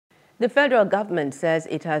The federal government says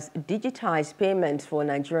it has digitized payments for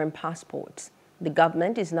Nigerian passports. The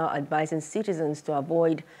government is now advising citizens to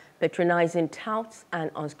avoid patronizing touts and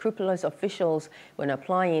unscrupulous officials when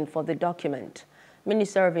applying for the document.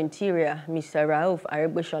 Minister of Interior, Mr. Rauf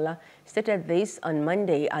Aregbesola, stated this on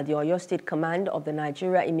Monday at the Oyo State Command of the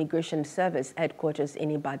Nigeria Immigration Service headquarters in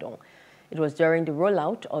Ibadan. It was during the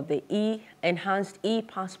rollout of the enhanced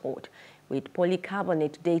e-passport with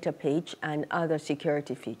polycarbonate data page and other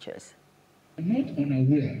security features. I'm not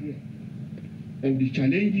unaware of the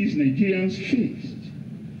challenges Nigerians faced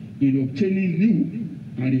in obtaining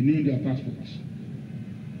new and renewing their passports.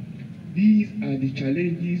 These are the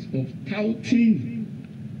challenges of touting,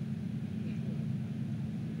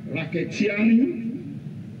 racketeering,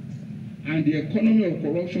 and the economy of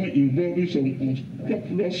corruption involving some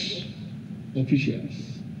unscrupulous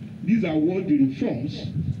officials. These are what the reforms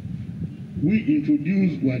we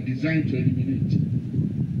introduced were designed to eliminate.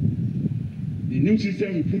 The new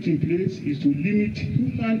system we put in place is to limit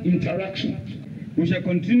human interaction. We shall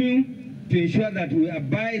continue to ensure that we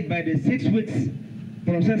abide by the 6 weeks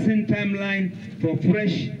processing timeline for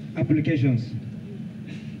fresh applications,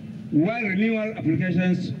 while renewal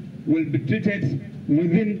applications will be treated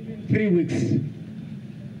within 3 weeks.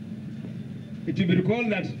 It will be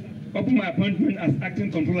recalled that upon my appointment as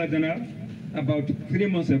Acting Comptroller General about 3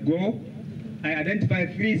 months ago, I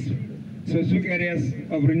identified 3 specific areas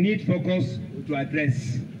of renewed focus to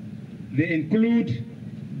address. They include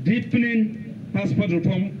deepening passport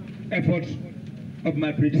reform efforts of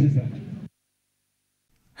my predecessor.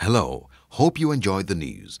 Hello, hope you enjoyed the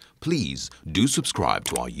news. Please do subscribe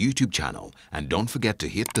to our YouTube channel and don't forget to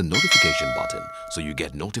hit the notification button so you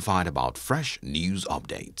get notified about fresh news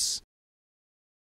updates.